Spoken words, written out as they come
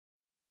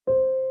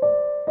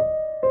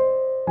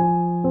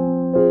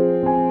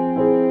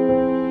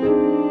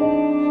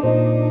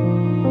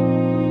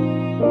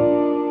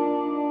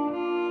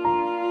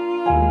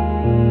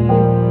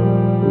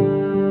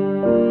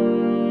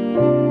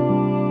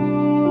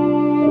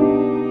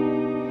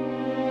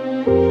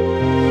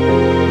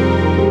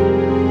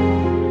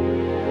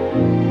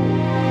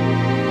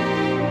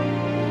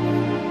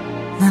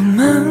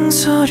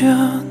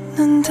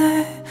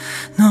그렸는데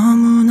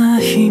너무나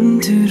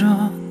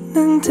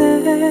힘들었는데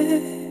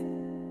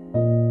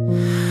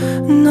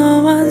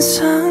너와는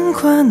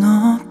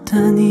상관없다니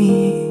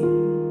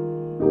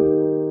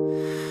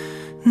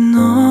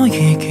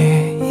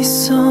너에게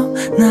있어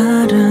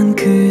나란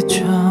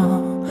그저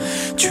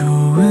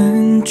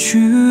좋은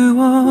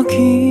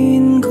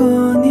추억인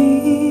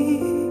거니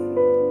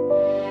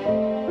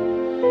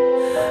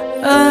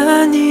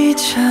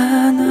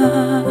아니잖아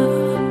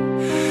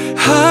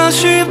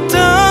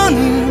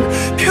아쉽다는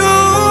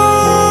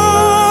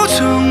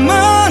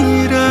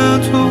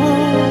표정만이라도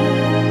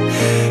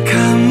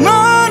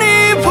가만히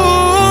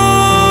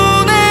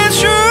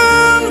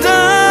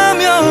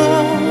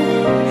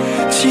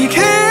보내준다면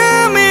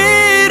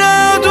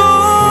지금이라도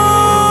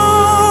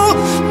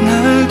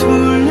날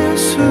돌릴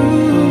수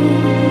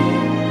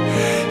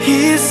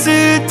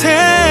있을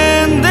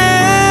텐데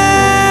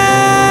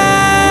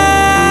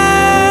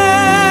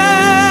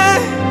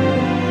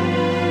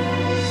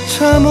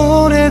참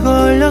오래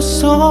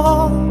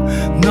걸렸어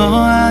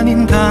너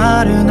아닌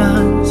다른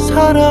한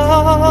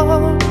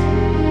사람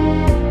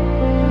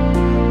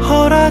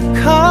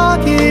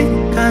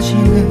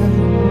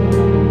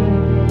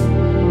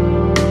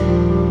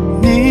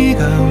허락하기까지는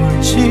네가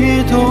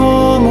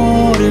울지도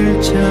모를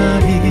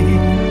자리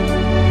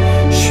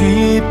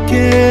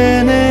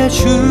쉽게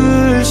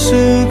내줄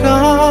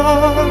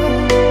수가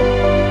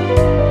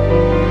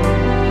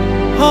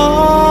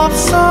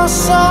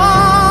없었어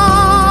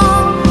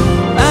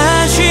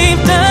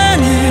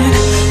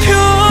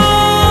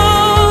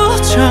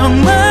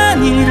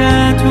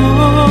정만이라도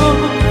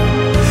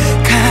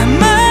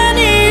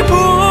가만히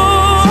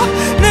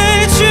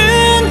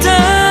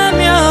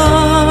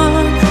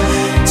보내준다면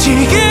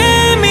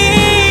지금이라도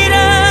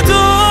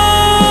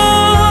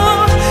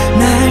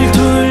날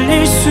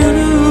돌릴 수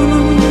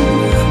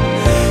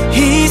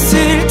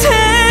있을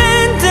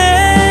텐데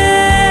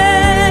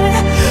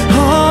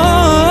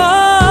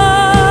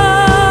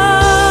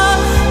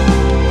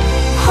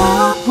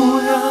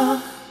뭐야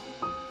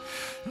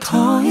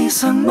더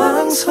이상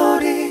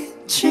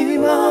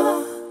망설이지마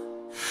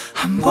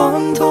한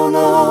번도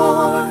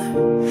널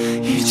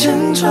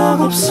잊은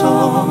적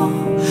없어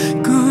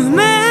꿈에서라도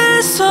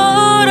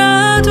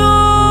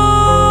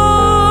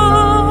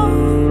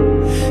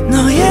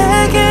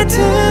너에게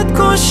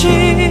듣고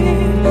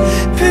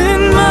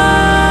싶은 말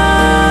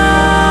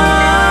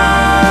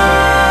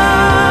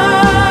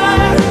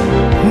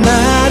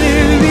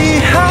나를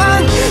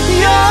위한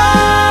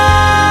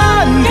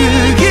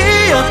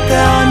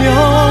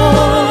연극이었다면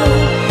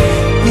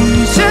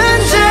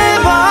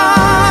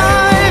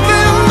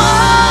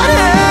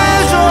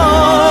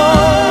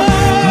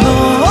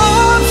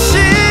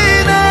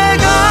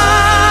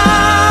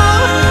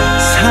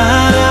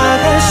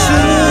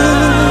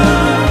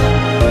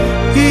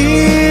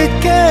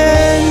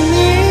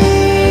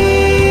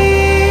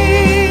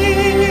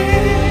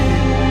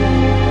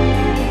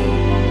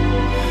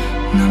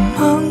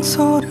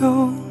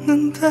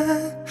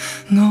망설였는데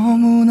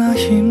너무나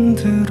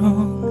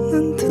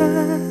힘들었는데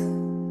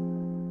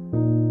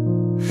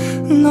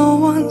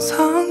너와는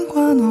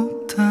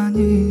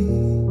상관없다니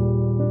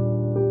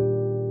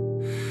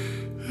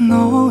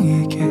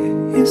너에게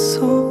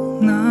있어